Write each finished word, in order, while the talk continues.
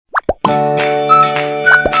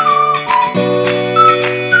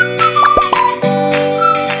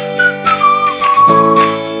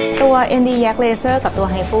ตัว ND Yak Laser กับตัว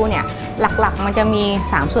HIFU เนี่ยหลักๆมันจะมี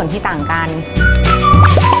3ส่วนที่ต่างกัน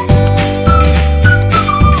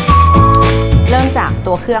เริ่มจาก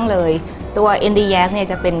ตัวเครื่องเลยตัว ND Yak เนี่ย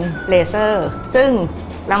จะเป็นเลเซอร์ซึ่ง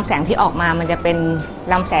ลำแสงที่ออกมามันจะเป็น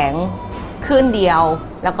ลำแสงคลื่นเดียว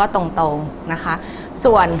แล้วก็ตรงๆนะคะ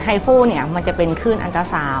ส่วน HIFU เนี่ยมันจะเป็นคลื่นอัลตรา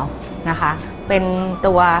ซาวด์นะคะเป็น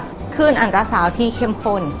ตัวคลื่นอัลตราซาวด์ที่เข้ม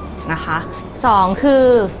ข้นนะคะ2คือ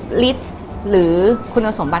ฤทธิ์หรือคุณ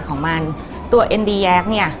สมบัติของมันตัว ND Yak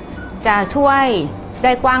เนี่ยจะช่วยไ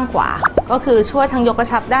ด้กว้างกว่าก็คือช่วยทั้งยกกระ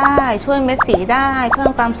ชับได้ช่วยเม็ดสีได้เพิ่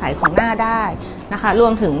มความใสของหน้าได้นะคะรว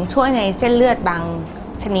มถึงช่วยในเส้นเลือดบาง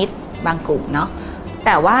ชนิดบางกลุ่มเนาะแ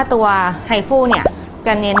ต่ว่าตัว HIFU เนี่ยจ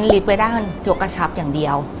ะเน้นลิปไปด้านยกกระชับอย่างเดี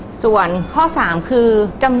ยวส่วนข้อ3คือ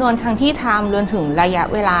จำนวนครั้งที่ทำรวมถึงระยะ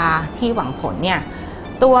เวลาที่หวังผลเนี่ย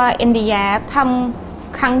ตัว ND Yak ท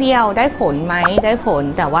ำครั้งเดียวได้ผลไหมได้ผล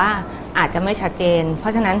แต่ว่าอาจจะไม่ชัดเจนเพรา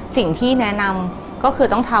ะฉะนั้นสิ่งที่แนะนำก็คือ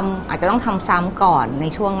อาจจะต้องทำซ้ำก่อนใน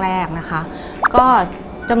ช่วงแรกนะคะก็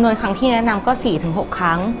จำนวนครั้งที่แนะนำก็ 4-6 ค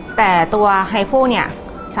รั้งแต่ตัว HIFU เนี่ย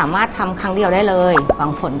สามารถทำครั้งเดียวได้เลยหวั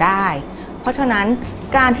งผลได้เพราะฉะนั้น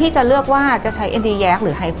การที่จะเลือกว่าจะใช้ ND Yak ห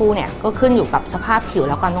รือ HIFU เนี่ยก็ขึ้นอยู่กับสภาพผิว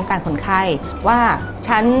และความต้องการคนไข้ว่า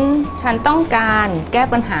ฉันต้องการแก้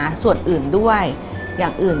ปัญหาส่วนอื่นด้วยอย่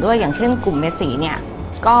างอื่นด้วยอย่างเช่นกลุ่มเม็ดสีเนี่ย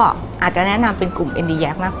ก็อาจจะแนะนำเป็นกลุ่ม ND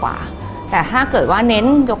Yak มากกว่าแต่ถ้าเกิดว่าเน้น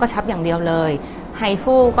ยกกระชับอย่างเดียวเลย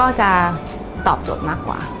HIFU ก็จะตอบโจทย์มากก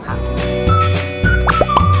ว่าค่ะ